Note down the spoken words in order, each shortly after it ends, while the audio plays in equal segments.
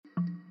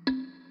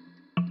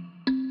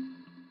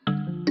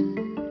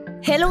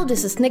Hello,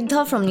 this is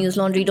Snigdha from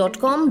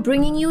newslaundry.com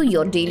bringing you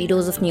your daily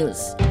dose of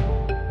news.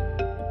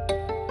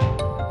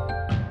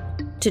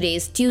 Today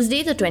is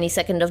Tuesday, the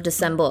 22nd of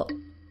December.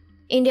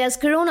 India's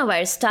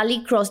coronavirus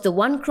tally crossed the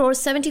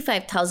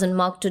 1,75,000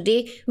 mark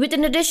today with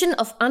an addition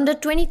of under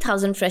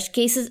 20,000 fresh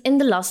cases in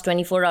the last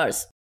 24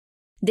 hours.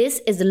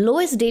 This is the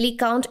lowest daily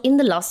count in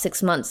the last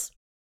 6 months.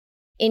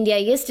 India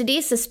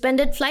yesterday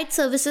suspended flight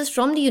services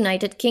from the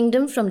United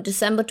Kingdom from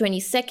December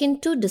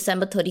 22nd to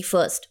December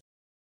 31st.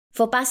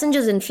 For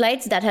passengers in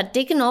flights that had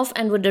taken off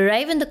and would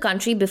arrive in the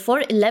country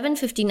before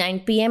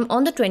 11:59 p.m.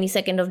 on the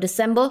 22nd of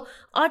December,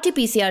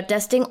 RT-PCR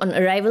testing on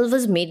arrival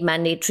was made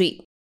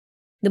mandatory.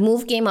 The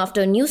move came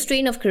after a new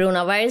strain of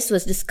coronavirus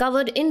was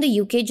discovered in the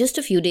UK just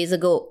a few days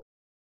ago.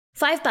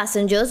 5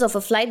 passengers of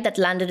a flight that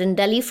landed in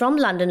Delhi from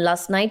London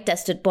last night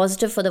tested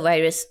positive for the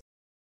virus.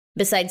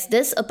 Besides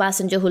this, a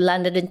passenger who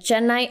landed in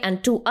Chennai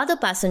and 2 other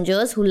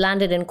passengers who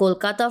landed in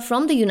Kolkata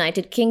from the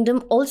United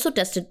Kingdom also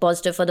tested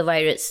positive for the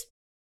virus.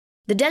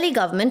 The Delhi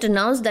government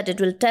announced that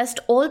it will test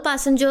all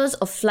passengers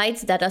of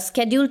flights that are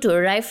scheduled to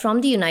arrive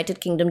from the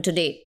United Kingdom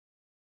today.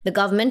 The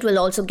government will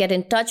also get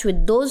in touch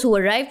with those who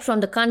arrived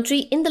from the country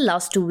in the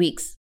last 2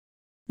 weeks.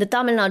 The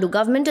Tamil Nadu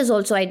government is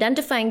also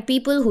identifying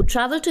people who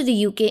travelled to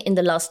the UK in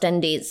the last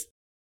 10 days.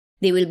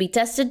 They will be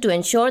tested to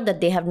ensure that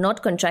they have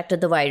not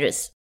contracted the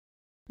virus.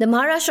 The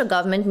Maharashtra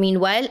government,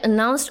 meanwhile,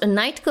 announced a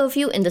night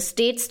curfew in the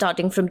state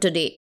starting from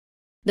today.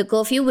 The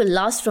curfew will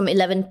last from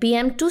 11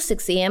 p.m. to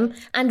 6 a.m.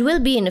 and will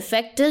be in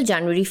effect till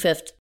January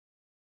 5th.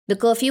 The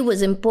curfew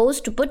was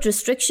imposed to put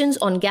restrictions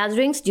on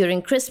gatherings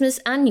during Christmas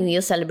and New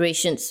Year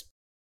celebrations.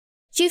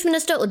 Chief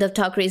Minister Uddhav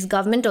Thakere's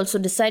government also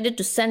decided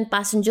to send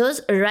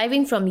passengers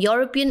arriving from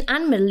European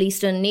and Middle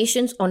Eastern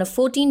nations on a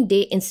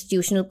 14-day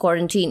institutional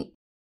quarantine.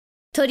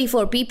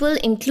 34 people,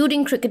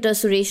 including cricketer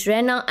Suresh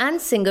Raina and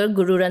singer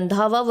Guru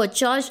Randhawa, were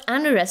charged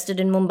and arrested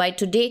in Mumbai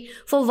today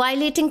for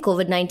violating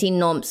COVID-19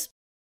 norms.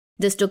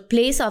 This took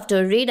place after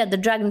a raid at the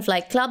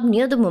Dragonfly Club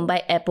near the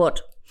Mumbai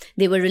airport.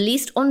 They were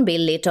released on bail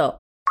later.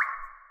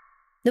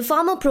 The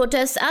farmer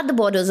protests at the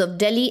borders of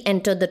Delhi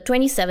entered the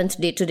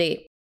 27th day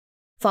today.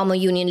 Farmer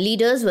union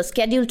leaders were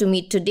scheduled to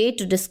meet today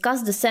to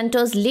discuss the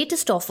centre's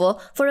latest offer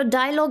for a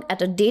dialogue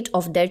at a date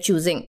of their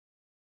choosing.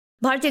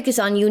 Bharatiya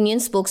Kisan Union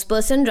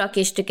spokesperson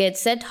Rakesh Tikait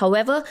said,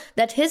 however,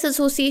 that his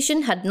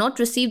association had not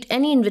received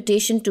any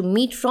invitation to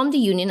meet from the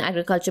Union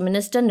Agriculture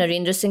Minister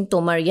Narendra Singh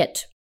Tomar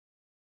yet.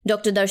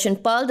 Dr.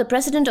 Darshan Pal, the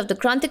president of the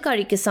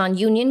Krantikari Kisan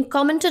Union,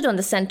 commented on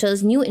the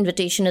centre's new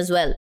invitation as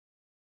well.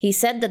 He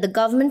said that the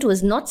government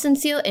was not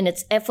sincere in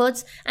its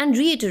efforts and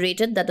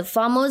reiterated that the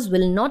farmers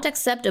will not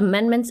accept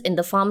amendments in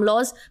the farm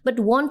laws but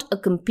want a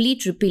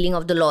complete repealing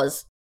of the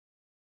laws.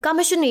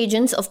 Commission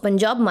agents of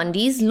Punjab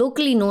Mandis,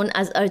 locally known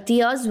as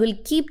Artiyas, will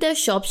keep their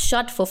shops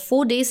shut for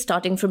 4 days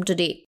starting from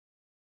today.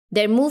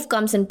 Their move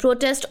comes in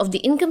protest of the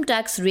income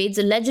tax raids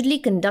allegedly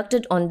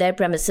conducted on their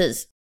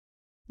premises.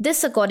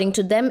 This, according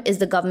to them, is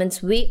the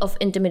government's way of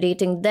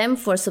intimidating them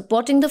for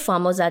supporting the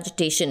farmers'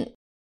 agitation.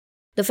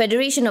 The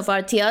Federation of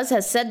Artiyas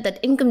has said that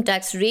income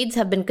tax raids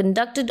have been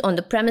conducted on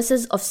the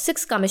premises of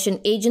 6 commission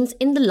agents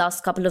in the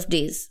last couple of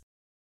days.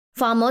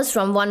 Farmers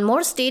from one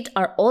more state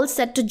are all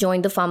set to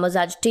join the farmers'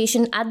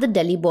 agitation at the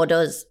Delhi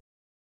borders.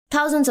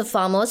 Thousands of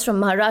farmers from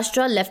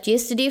Maharashtra left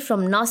yesterday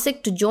from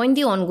Nasik to join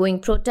the ongoing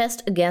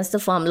protest against the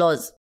farm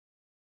laws.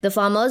 The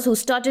farmers who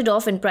started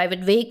off in private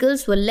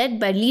vehicles were led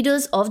by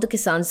leaders of the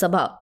Kisan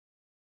Sabha.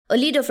 A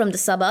leader from the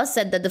Sabha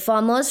said that the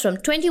farmers from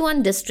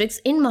 21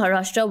 districts in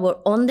Maharashtra were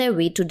on their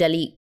way to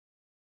Delhi.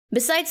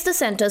 Besides the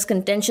centre's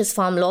contentious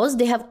farm laws,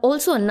 they have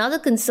also another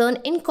concern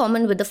in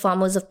common with the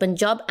farmers of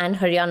Punjab and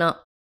Haryana.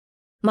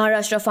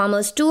 Maharashtra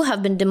farmers too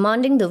have been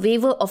demanding the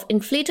waiver of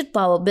inflated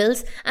power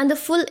bills and the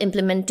full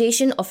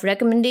implementation of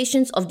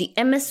recommendations of the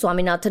M.S.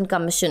 Swaminathan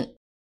Commission.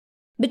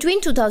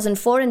 Between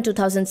 2004 and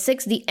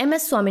 2006, the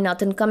M.S.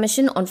 Swaminathan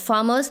Commission on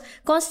Farmers,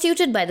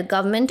 constituted by the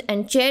government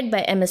and chaired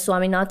by M.S.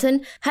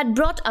 Swaminathan, had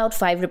brought out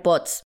 5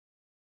 reports.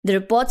 The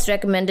reports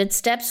recommended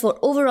steps for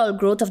overall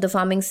growth of the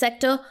farming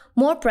sector,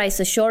 more price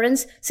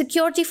assurance,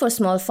 security for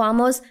small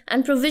farmers,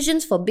 and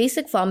provisions for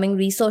basic farming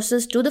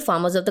resources to the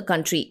farmers of the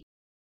country.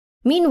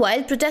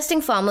 Meanwhile, protesting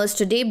farmers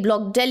today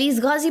blocked Delhi's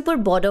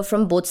Ghazipur border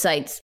from both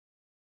sides.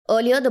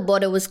 Earlier, the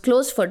border was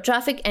closed for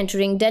traffic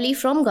entering Delhi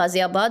from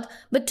Ghaziabad,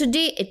 but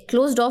today it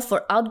closed off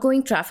for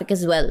outgoing traffic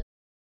as well.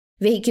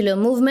 Vehicular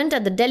movement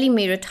at the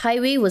Delhi-Meerut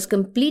highway was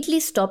completely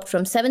stopped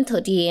from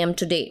 7:30 a.m.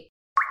 today.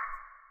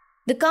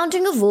 The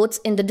counting of votes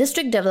in the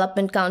District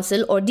Development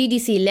Council or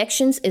DDC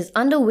elections is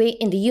underway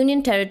in the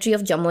Union Territory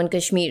of Jammu and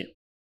Kashmir.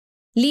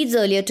 Leads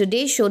earlier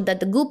today showed that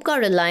the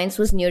Gupkar alliance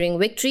was nearing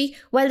victory,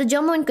 while the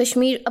Jammu and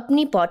Kashmir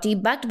Apni party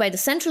backed by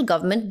the central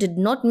government did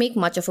not make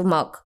much of a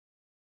mark.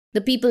 The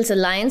People's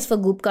Alliance for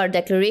Gupkar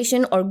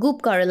Declaration or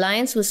Gupkar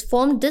Alliance was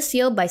formed this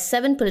year by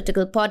 7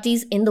 political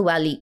parties in the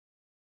valley.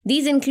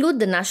 These include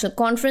the National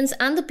Conference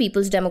and the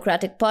People's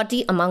Democratic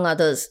Party, among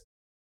others.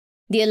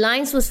 The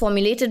alliance was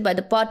formulated by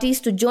the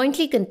parties to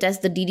jointly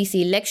contest the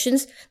DDC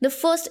elections, the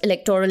first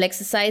electoral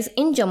exercise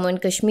in Jammu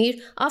and Kashmir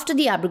after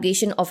the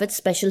abrogation of its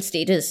special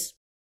status.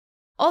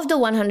 Of the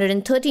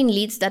 113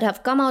 leads that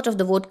have come out of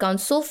the vote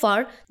count so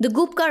far, the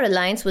Gupkar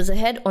alliance was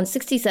ahead on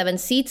 67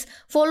 seats,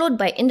 followed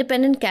by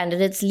independent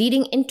candidates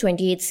leading in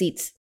 28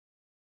 seats.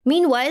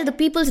 Meanwhile, the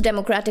People's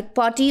Democratic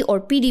Party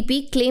or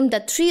PDP claimed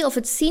that 3 of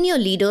its senior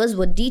leaders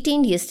were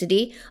detained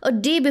yesterday, a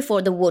day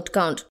before the vote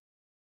count.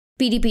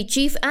 PDP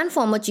chief and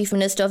former Chief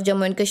Minister of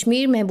Jammu and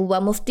Kashmir,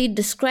 Mehbooba Mufti,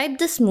 described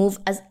this move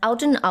as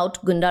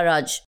out-and-out Gunda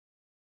Raj.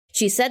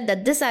 She said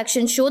that this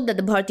action showed that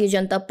the Bharatiya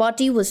Janata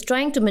Party was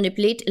trying to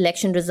manipulate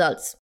election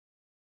results.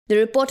 The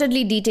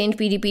reportedly detained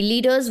PDP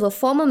leaders were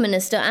former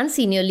minister and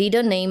senior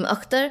leader Naeem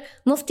Akhtar,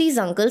 Mufti's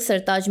uncle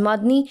Sartaj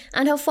Madni,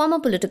 and her former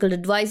political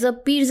advisor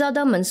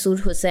Pirzada Mansoor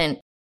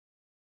Hussain.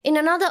 In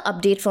another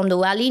update from the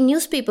Valley,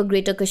 newspaper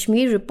Greater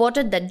Kashmir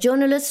reported that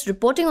journalists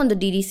reporting on the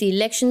DDC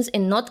elections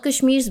in North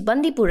Kashmir's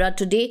Bandipora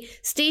today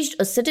staged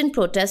a sit-in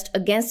protest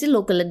against the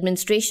local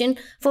administration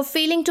for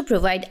failing to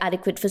provide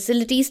adequate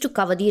facilities to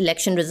cover the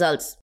election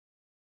results.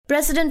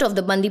 President of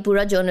the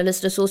Bandipora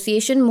Journalist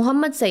Association,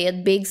 Muhammad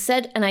Syed Beg,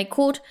 said, and I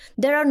quote,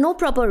 "There are no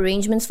proper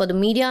arrangements for the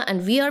media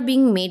and we are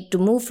being made to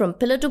move from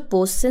pillar to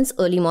post since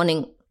early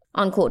morning."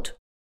 Unquote.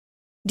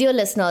 Dear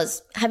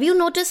listeners, have you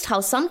noticed how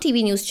some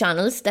TV news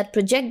channels that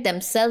project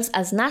themselves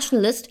as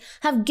nationalist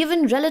have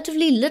given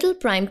relatively little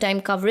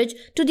primetime coverage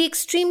to the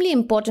extremely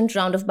important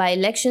round of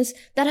by-elections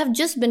that have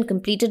just been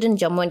completed in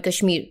Jammu and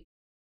Kashmir?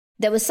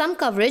 There was some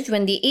coverage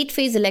when the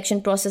 8-phase election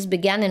process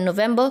began in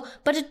November,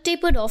 but it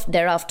tapered off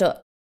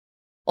thereafter.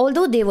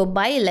 Although they were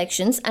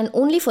by-elections and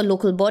only for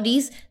local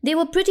bodies, they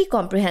were pretty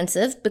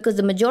comprehensive because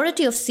the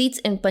majority of seats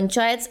in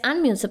panchayats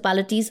and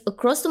municipalities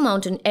across the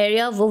mountain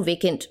area were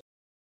vacant.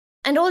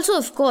 And also,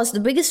 of course, the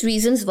biggest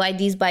reasons why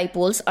these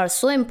by-polls are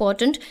so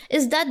important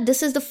is that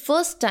this is the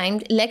first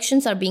time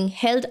elections are being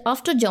held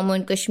after Jammu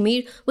and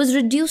Kashmir was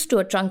reduced to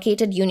a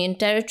truncated union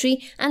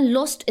territory and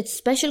lost its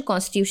special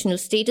constitutional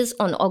status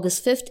on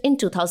August 5th in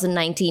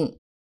 2019.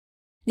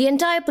 The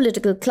entire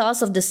political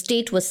class of the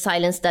state was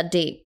silenced that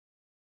day.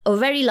 A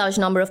very large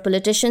number of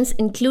politicians,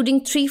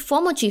 including 3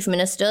 former chief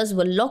ministers,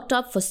 were locked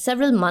up for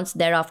several months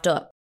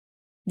thereafter.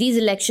 These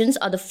elections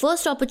are the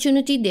first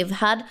opportunity they've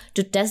had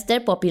to test their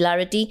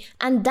popularity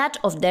and that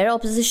of their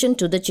opposition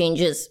to the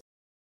changes.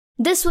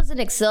 This was an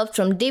excerpt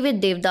from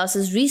David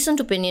Devdas's recent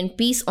opinion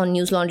piece on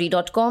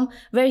newslaundry.com,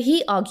 where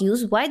he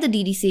argues why the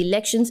DDC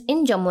elections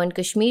in Jammu and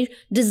Kashmir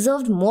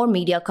deserved more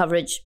media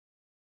coverage.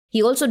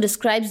 He also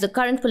describes the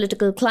current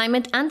political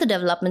climate and the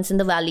developments in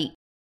the valley.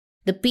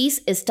 The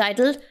piece is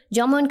titled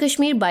Jammu and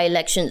Kashmir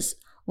By-Elections: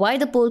 Why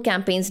the Poll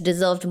Campaigns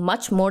Deserved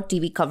Much More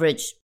TV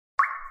Coverage.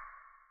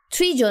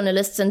 3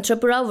 journalists in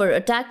Tripura were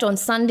attacked on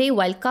Sunday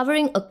while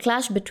covering a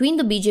clash between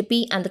the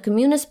BJP and the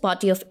Communist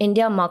Party of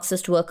India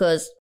Marxist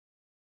workers.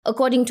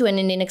 According to an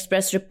Indian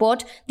Express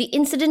report, the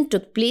incident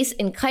took place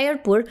in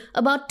Khairpur,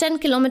 about 10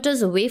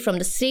 kilometers away from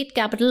the state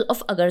capital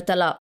of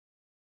Agartala.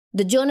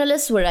 The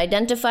journalists were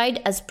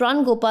identified as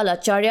Pran Gopal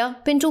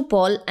Acharya, Pintu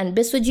Paul, and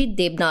Biswajit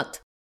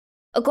Debnath.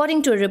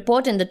 According to a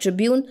report in the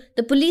Tribune,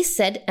 the police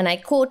said, and I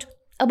quote,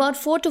 "About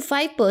 4 to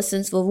 5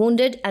 persons were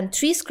wounded and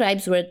 3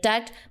 scribes were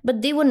attacked,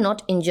 but they were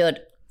not injured.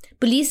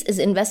 Police is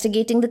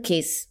investigating the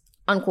case."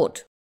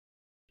 Unquote.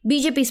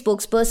 BJP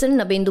spokesperson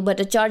Nabendu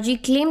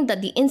Bhattacharjee claimed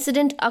that the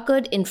incident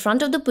occurred in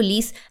front of the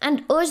police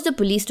and urged the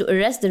police to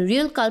arrest the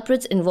real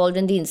culprits involved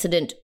in the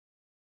incident.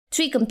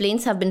 3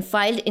 complaints have been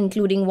filed,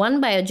 including one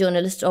by a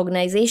journalist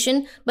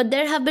organization, but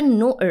there have been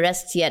no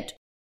arrests yet.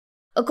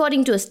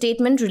 According to a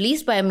statement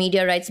released by a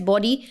media rights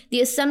body, the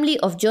Assembly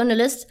of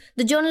Journalists,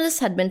 the journalists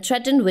had been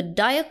threatened with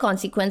dire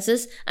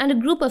consequences and a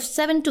group of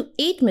 7 to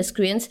 8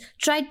 miscreants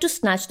tried to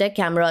snatch their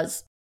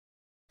cameras.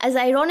 As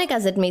ironic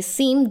as it may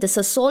seem, this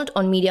assault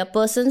on media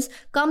persons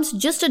comes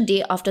just a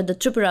day after the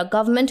Tripura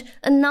government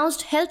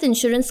announced health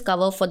insurance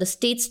cover for the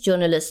state's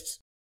journalists.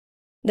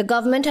 The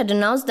government had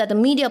announced that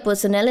the media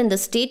personnel in the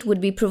state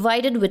would be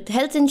provided with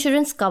health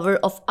insurance cover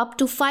of up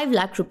to 5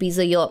 lakh rupees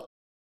a year.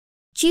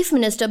 Chief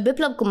Minister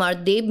Biplab Kumar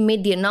Deb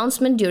made the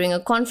announcement during a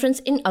conference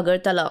in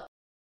Agartala.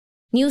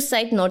 News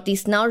site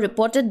Northeast Now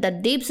reported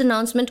that Deb's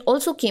announcement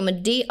also came a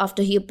day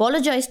after he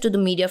apologized to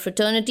the media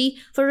fraternity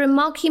for a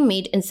remark he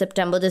made in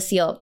September this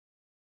year.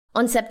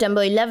 On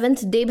September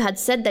 11th, Deb had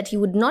said that he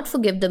would not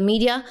forgive the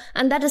media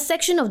and that a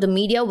section of the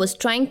media was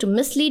trying to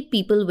mislead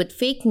people with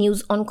fake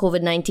news on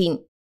COVID-19.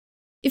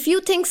 If you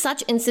think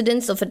such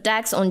incidents of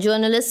attacks on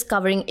journalists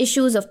covering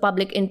issues of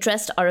public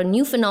interest are a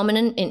new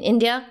phenomenon in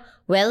India,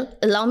 well,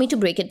 allow me to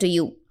break it to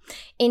you.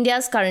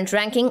 India's current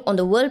ranking on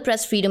the World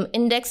Press Freedom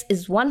Index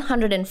is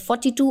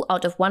 142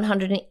 out of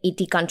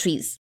 180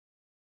 countries.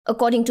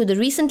 According to the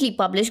recently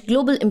published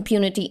Global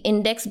Impunity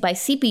Index by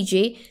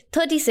CPJ,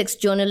 36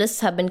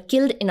 journalists have been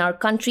killed in our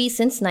country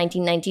since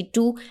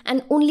 1992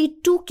 and only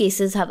 2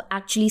 cases have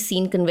actually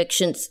seen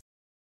convictions.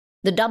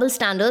 The double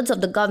standards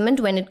of the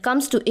government when it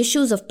comes to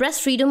issues of press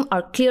freedom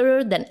are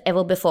clearer than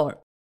ever before.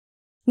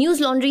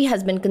 News Laundry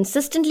has been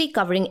consistently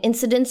covering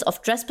incidents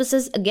of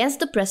trespasses against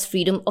the press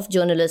freedom of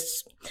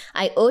journalists.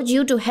 I urge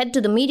you to head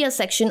to the media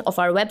section of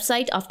our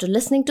website after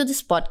listening to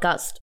this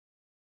podcast.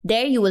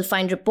 There you will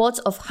find reports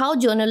of how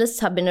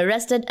journalists have been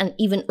arrested and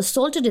even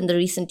assaulted in the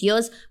recent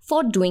years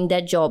for doing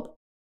their job.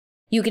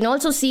 You can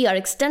also see our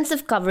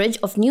extensive coverage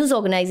of news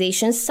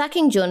organizations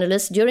sacking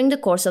journalists during the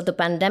course of the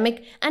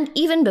pandemic and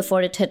even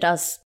before it hit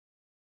us.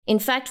 In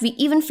fact, we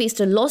even faced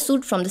a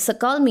lawsuit from the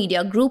Sakal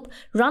Media Group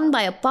run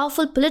by a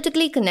powerful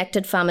politically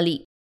connected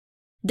family.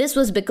 This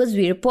was because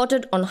we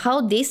reported on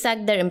how they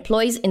sacked their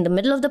employees in the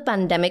middle of the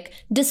pandemic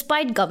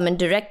despite government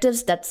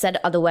directives that said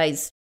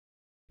otherwise.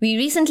 We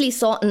recently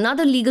saw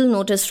another legal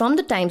notice from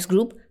the Times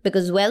Group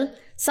because, well,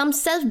 some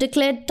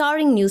self-declared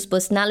towering news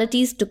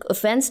personalities took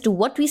offense to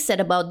what we said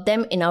about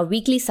them in our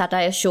weekly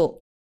satire show.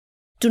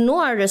 To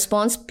know our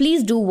response,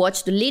 please do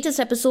watch the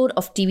latest episode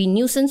of TV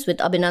Nuisance with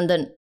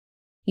Abhinandan.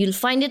 You'll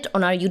find it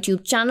on our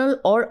YouTube channel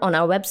or on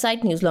our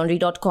website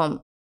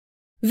newslaundry.com.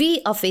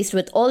 We are faced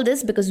with all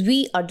this because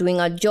we are doing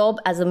our job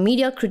as a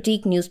media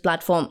critique news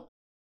platform.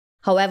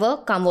 However,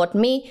 come what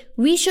may,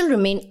 we shall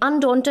remain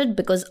undaunted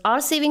because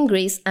our saving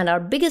grace and our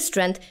biggest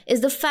strength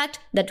is the fact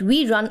that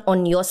we run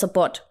on your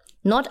support,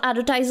 not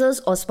advertisers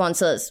or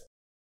sponsors.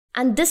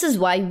 And this is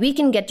why we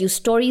can get you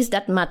stories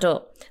that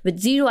matter, with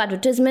zero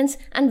advertisements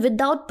and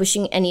without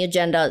pushing any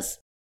agendas.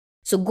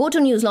 So go to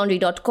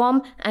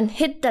newslaundry.com and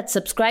hit that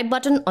subscribe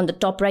button on the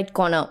top right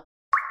corner.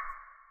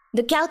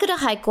 The Calcutta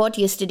High Court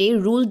yesterday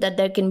ruled that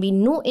there can be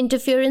no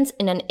interference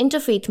in an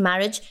interfaith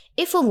marriage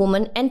if a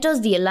woman enters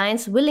the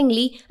alliance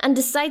willingly and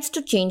decides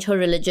to change her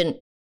religion.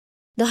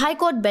 The High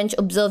Court bench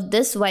observed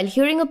this while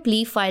hearing a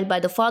plea filed by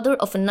the father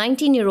of a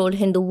 19-year-old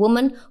Hindu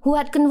woman who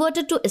had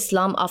converted to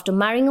Islam after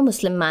marrying a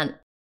Muslim man.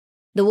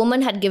 The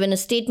woman had given a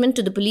statement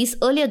to the police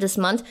earlier this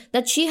month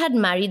that she had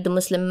married the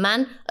Muslim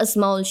man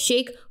Asmaul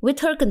Sheikh with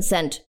her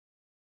consent.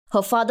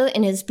 Her father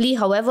in his plea,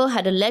 however,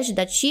 had alleged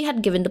that she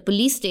had given the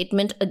police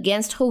statement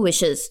against her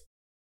wishes.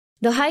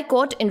 The High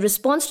Court, in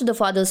response to the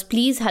father's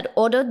pleas, had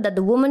ordered that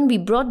the woman be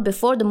brought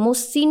before the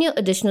most senior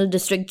additional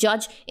district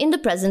judge in the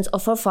presence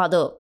of her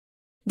father.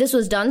 This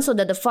was done so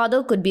that the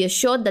father could be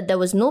assured that there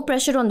was no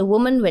pressure on the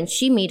woman when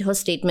she made her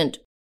statement.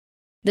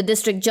 The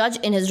district judge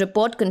in his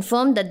report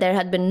confirmed that there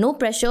had been no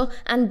pressure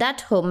and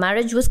that her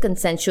marriage was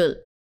consensual.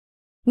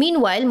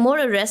 Meanwhile, more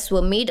arrests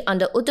were made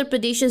under Uttar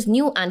Pradesh's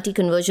new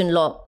anti-conversion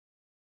law.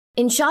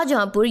 In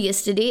Shahjahanpur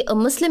yesterday, a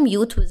Muslim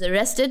youth was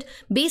arrested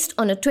based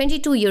on a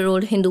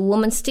 22-year-old Hindu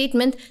woman's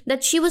statement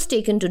that she was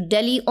taken to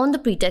Delhi on the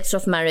pretext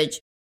of marriage.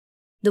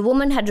 The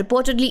woman had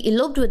reportedly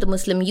eloped with the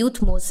Muslim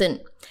youth Mohsin.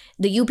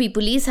 The UP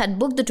police had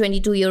booked the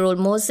 22-year-old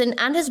Mohsin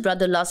and his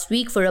brother last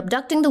week for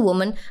abducting the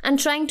woman and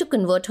trying to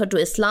convert her to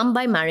Islam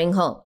by marrying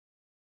her.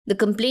 The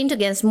complaint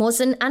against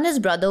Mohsin and his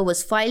brother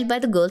was filed by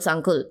the girl's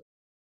uncle.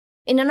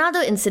 In another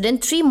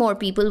incident, 3 more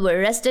people were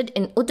arrested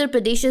in Uttar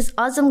Pradesh's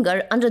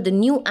Azamgarh under the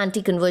new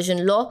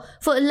anti-conversion law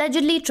for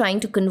allegedly trying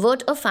to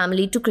convert a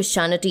family to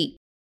Christianity.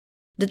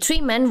 The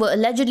 3 men were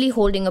allegedly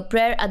holding a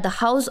prayer at the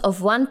house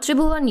of one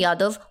Tribhuvan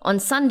Yadav on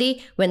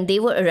Sunday when they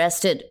were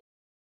arrested.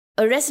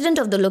 A resident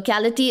of the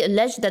locality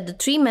alleged that the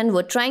 3 men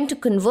were trying to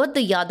convert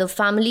the Yadav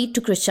family to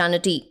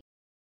Christianity.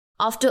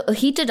 After a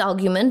heated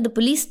argument, the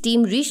police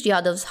team reached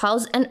Yadav's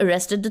house and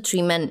arrested the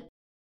 3 men.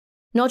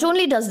 Not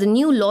only does the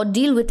new law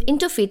deal with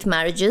interfaith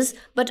marriages,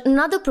 but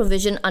another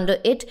provision under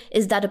it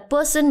is that a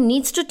person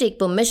needs to take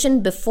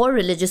permission before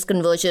religious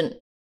conversion.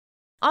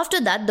 After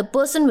that, the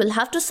person will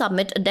have to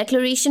submit a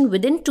declaration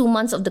within 2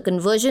 months of the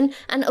conversion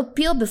and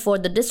appear before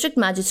the district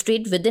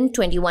magistrate within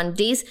 21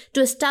 days to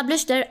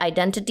establish their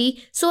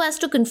identity so as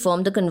to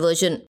confirm the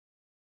conversion.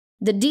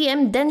 The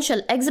DM then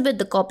shall exhibit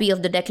the copy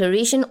of the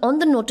declaration on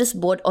the notice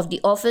board of the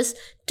office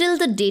till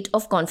the date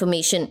of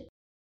confirmation.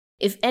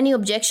 If any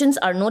objections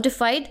are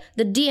notified,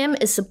 the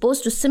DM is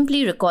supposed to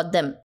simply record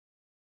them.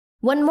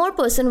 One more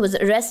person was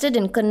arrested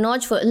in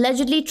Kannauj for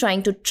allegedly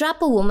trying to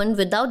trap a woman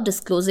without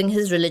disclosing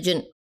his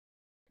religion.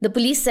 The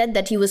police said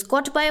that he was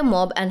caught by a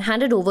mob and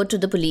handed over to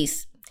the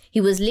police. He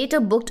was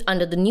later booked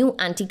under the new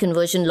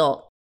anti-conversion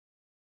law.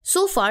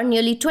 So far,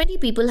 nearly 20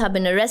 people have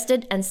been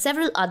arrested and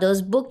several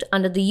others booked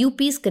under the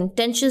UP's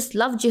contentious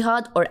love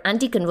jihad or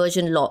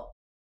anti-conversion law.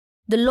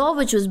 The law,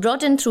 which was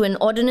brought in through an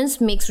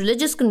ordinance, makes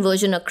religious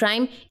conversion a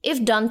crime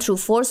if done through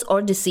force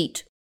or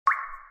deceit.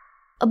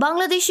 A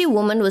Bangladeshi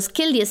woman was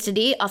killed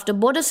yesterday after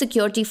Border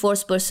Security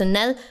Force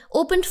personnel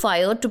opened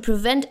fire to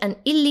prevent an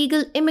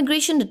illegal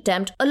immigration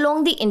attempt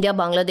along the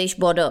India-Bangladesh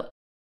border.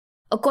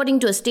 According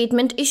to a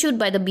statement issued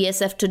by the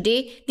BSF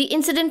today, the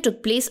incident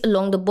took place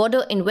along the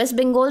border in West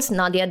Bengal's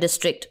Nadia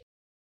district.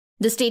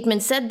 The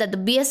statement said that the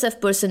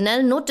BSF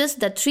personnel noticed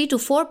that 3 to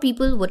 4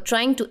 people were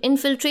trying to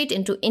infiltrate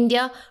into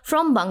India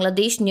from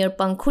Bangladesh near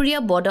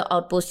Pankhuria border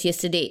outpost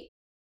yesterday.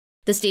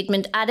 The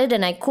statement added,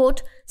 and I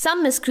quote,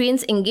 "Some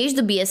miscreants engaged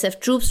the BSF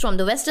troops from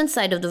the western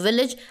side of the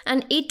village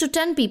and 8 to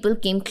 10 people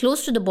came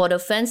close to the border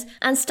fence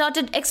and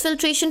started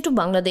exfiltration to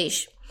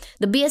Bangladesh.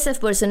 The BSF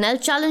personnel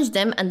challenged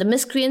them and the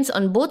miscreants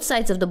on both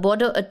sides of the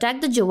border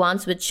attacked the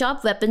Jawans with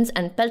sharp weapons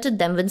and pelted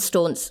them with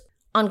stones."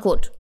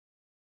 Unquote.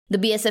 The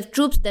BSF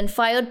troops then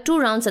fired 2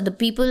 rounds at the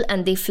people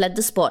and they fled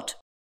the spot.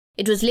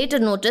 It was later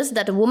noticed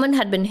that a woman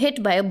had been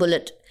hit by a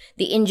bullet.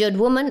 The injured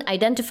woman,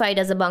 identified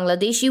as a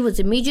Bangladeshi, was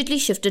immediately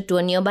shifted to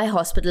a nearby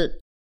hospital.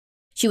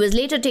 She was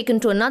later taken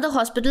to another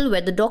hospital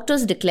where the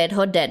doctors declared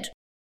her dead.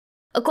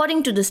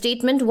 According to the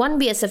statement, one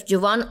BSF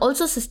Jawan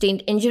also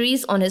sustained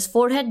injuries on his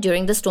forehead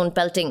during the stone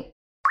pelting.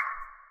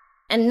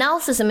 And now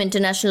for some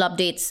international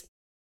updates.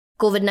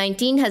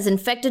 COVID-19 has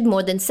infected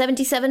more than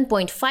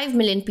 77.5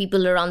 million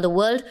people around the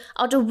world,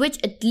 out of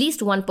which at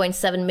least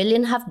 1.7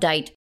 million have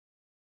died.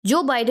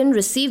 Joe Biden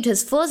received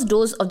his first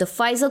dose of the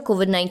Pfizer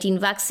COVID-19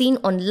 vaccine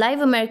on live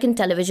American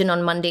television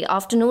on Monday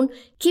afternoon,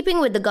 keeping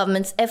with the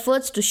government's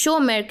efforts to show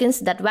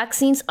Americans that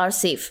vaccines are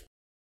safe.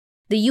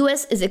 The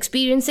US is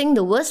experiencing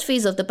the worst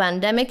phase of the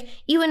pandemic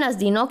even as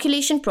the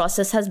inoculation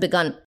process has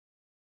begun.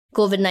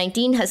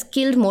 COVID-19 has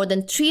killed more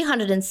than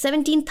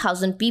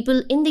 317,000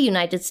 people in the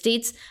United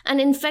States and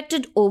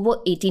infected over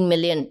 18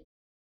 million.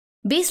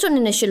 Based on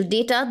initial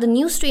data, the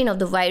new strain of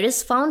the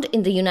virus found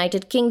in the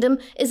United Kingdom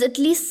is at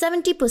least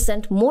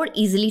 70% more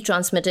easily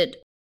transmitted.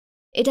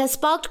 It has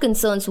sparked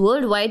concerns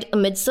worldwide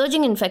amid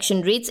surging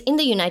infection rates in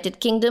the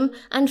United Kingdom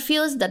and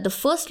fears that the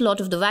first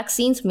lot of the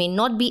vaccines may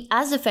not be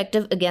as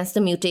effective against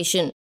the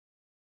mutation.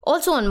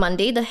 Also on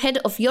Monday, the head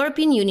of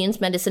European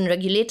Union's medicine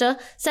regulator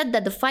said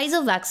that the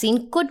Pfizer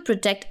vaccine could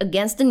protect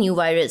against the new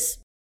virus.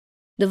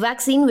 The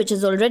vaccine, which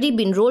has already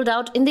been rolled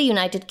out in the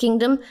United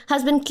Kingdom,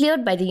 has been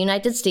cleared by the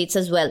United States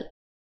as well.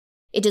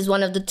 It is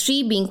one of the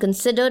 3 being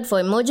considered for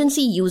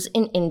emergency use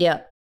in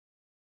India.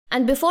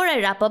 And before I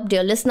wrap up,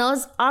 dear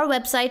listeners, our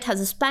website has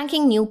a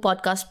spanking new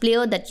podcast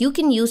player that you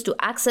can use to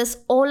access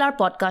all our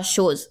podcast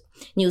shows: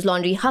 News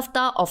Laundry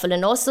Hafta, Awful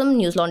and Awesome,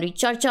 News Laundry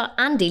Charcha,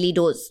 and Daily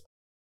Dose.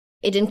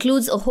 It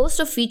includes a host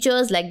of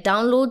features like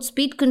download,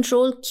 speed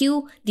control,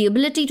 queue, the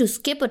ability to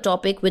skip a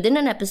topic within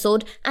an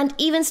episode, and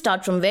even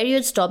start from where you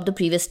had stopped the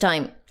previous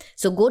time.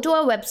 So go to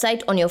our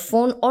website on your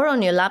phone or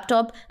on your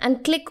laptop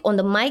and click on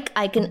the mic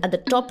icon at the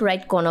top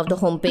right corner of the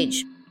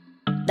homepage.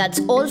 That's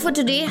all for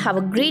today. Have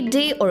a great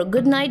day or a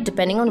good night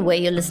depending on where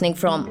you're listening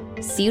from.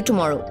 See you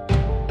tomorrow.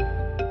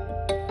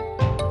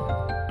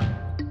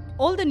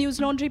 All the News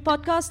Laundry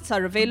podcasts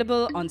are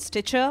available on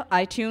Stitcher,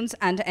 iTunes,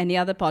 and any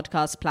other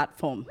podcast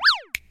platform.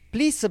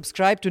 Please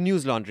subscribe to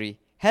News Laundry.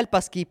 Help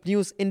us keep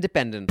news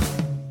independent.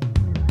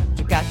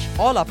 To catch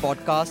all our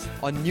podcasts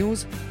on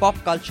news, pop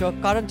culture,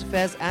 current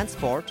affairs, and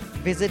sport,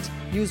 visit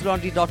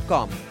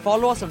newslaundry.com.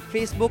 Follow us on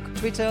Facebook,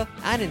 Twitter,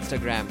 and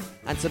Instagram,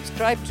 and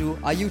subscribe to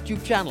our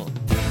YouTube channel.